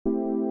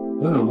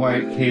don't know why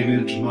it came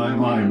into my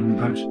mind,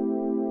 but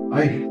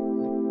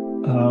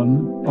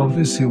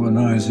obviously when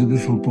I was a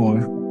little boy,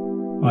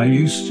 I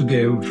used to be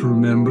able to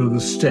remember the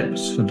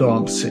steps for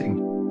dancing.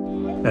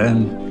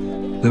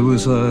 And there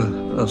was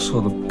a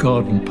sort of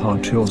garden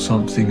party or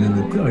something,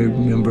 and I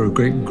remember a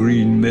great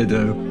green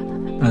meadow,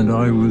 and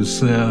I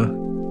was there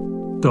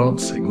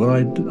dancing. Well,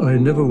 I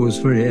never was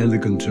very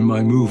elegant in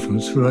my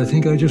movements, but I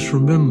think I just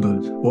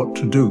remembered what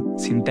to do.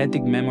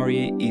 Synthetic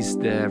memory is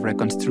the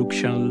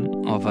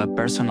reconstruction of a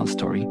personal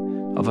story,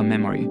 of a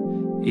memory,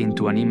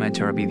 into an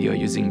image or a video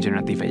using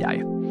generative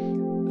AI.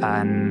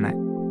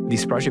 And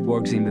this project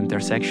works in the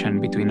intersection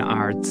between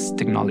arts,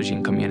 technology,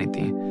 and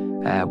community,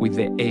 with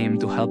the aim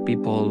to help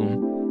people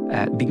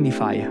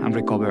dignify and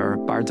recover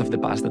parts of the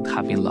past that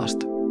have been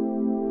lost.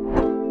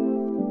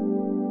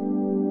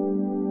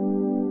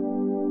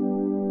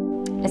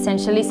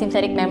 Essentially,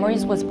 synthetic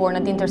memories was born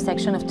at the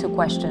intersection of two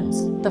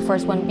questions. The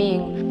first one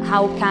being,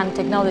 how can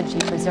technology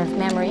preserve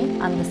memory?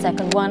 And the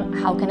second one,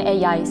 how can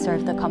AI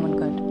serve the common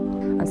good?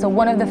 And so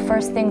one of the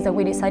first things that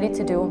we decided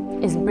to do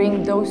is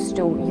bring those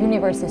two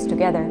universes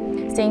together,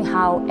 seeing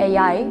how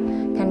AI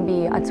can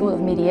be a tool of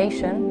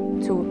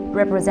mediation to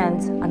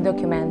represent and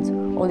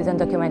document all these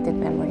undocumented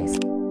memories.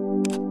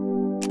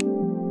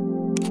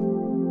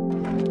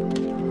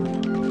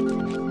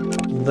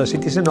 The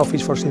Citizen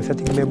Office for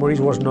Synthetic Memories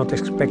was not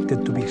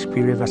expected to be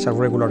experienced as a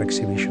regular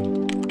exhibition.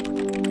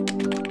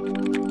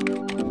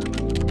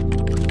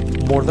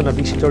 More than a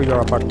visitor, you're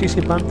a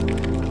participant,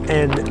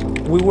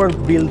 and we were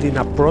building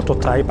a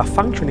prototype, a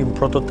functioning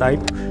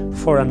prototype,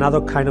 for another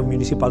kind of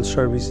municipal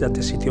service that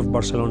the city of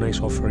Barcelona is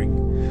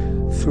offering.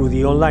 Through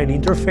the online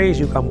interface,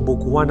 you can book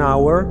 1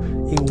 hour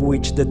in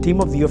which the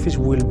team of the office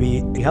will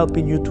be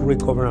helping you to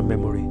recover a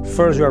memory.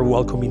 First, you are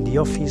welcome in the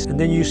office, and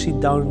then you sit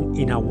down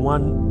in a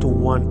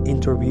one-to-one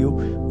interview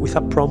with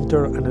a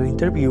prompter and an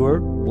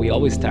interviewer. We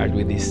always start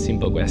with this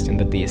simple question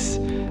that is,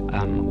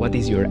 what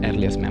is your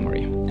earliest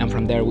memory? And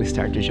from there we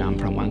start to jump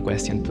from one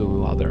question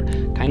to other,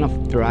 kind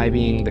of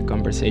driving the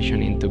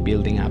conversation into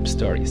building up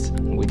stories.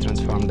 We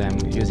transform them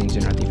using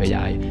generative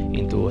AI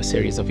into a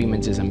series of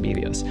images and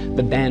videos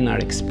that then are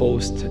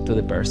exposed to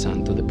the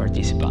person, to the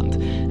participant.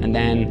 And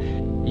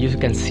then you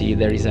can see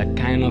there is a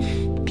kind of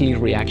clear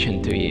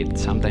reaction to it.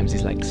 Sometimes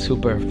it's like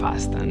super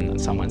fast and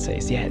someone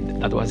says, yeah,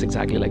 that was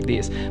exactly like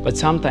this. But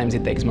sometimes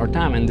it takes more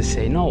time and they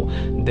say, no,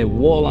 the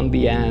wall on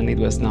the end, it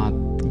was not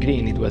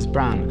green, it was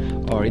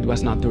brown, or it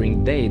was not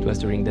during the day, it was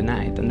during the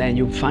night. And then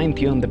you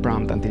fine-tune the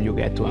prompt until you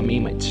get to an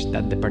image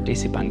that the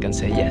participant can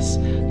say, yes,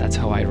 that's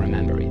how I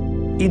remember it.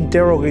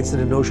 Interrogates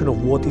the notion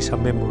of what is a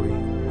memory.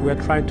 We are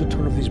trying to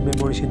turn these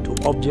memories into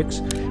objects,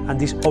 and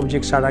these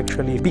objects are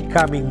actually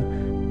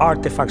becoming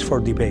artifacts for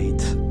debate.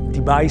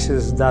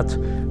 Devices that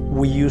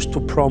we use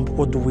to prompt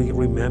what do we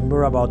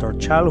remember about our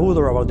childhood,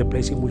 or about the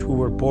place in which we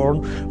were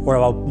born, or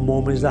about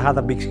moments that had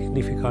a big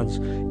significance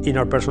in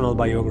our personal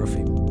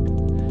biography.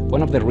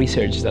 One of the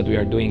research that we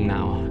are doing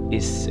now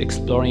is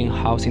exploring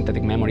how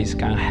synthetic memories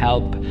can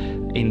help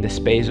in the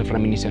space of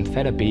reminiscent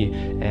therapy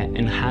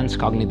enhance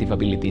cognitive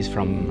abilities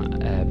from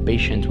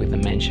patients with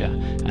dementia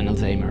and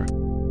Alzheimer.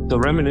 So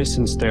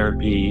reminiscence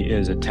therapy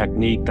is a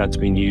technique that's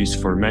been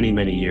used for many,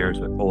 many years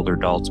with older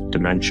adults with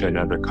dementia and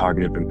other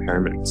cognitive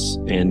impairments.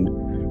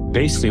 And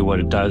basically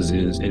what it does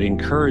is it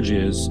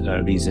encourages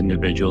these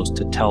individuals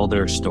to tell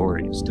their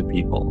stories to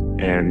people.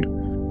 And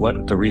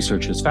what the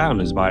research has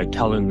found is by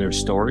telling their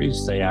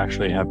stories, they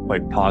actually have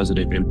quite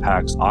positive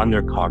impacts on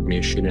their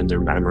cognition and their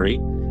memory,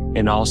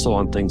 and also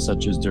on things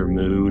such as their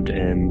mood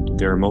and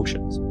their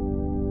emotions.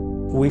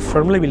 We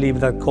firmly believe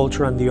that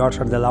culture and the arts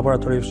are the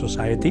laboratory of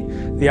society.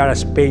 They are a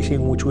space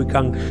in which we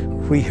can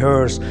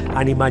rehearse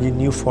and imagine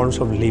new forms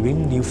of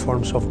living, new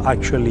forms of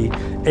actually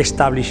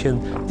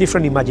establishing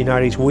different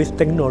imaginaries with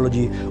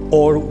technology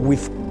or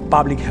with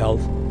public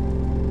health.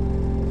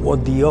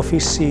 What the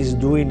office is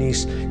doing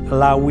is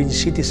allowing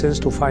citizens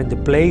to find the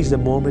place, the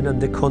moment,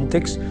 and the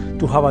context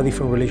to have a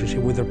different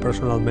relationship with their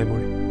personal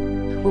memory.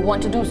 We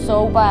want to do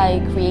so by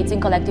creating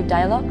collective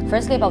dialogue,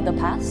 firstly about the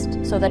past,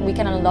 so that we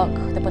can unlock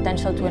the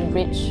potential to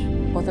enrich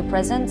both the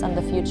present and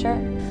the future.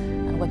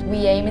 And what we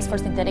aim is for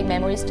synthetic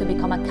memories to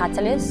become a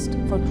catalyst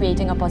for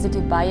creating a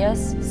positive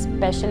bias,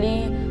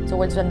 especially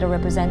towards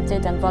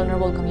underrepresented and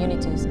vulnerable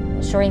communities,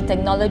 ensuring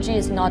technology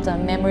is not a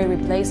memory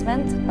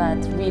replacement, but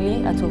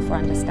really a tool for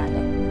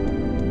understanding.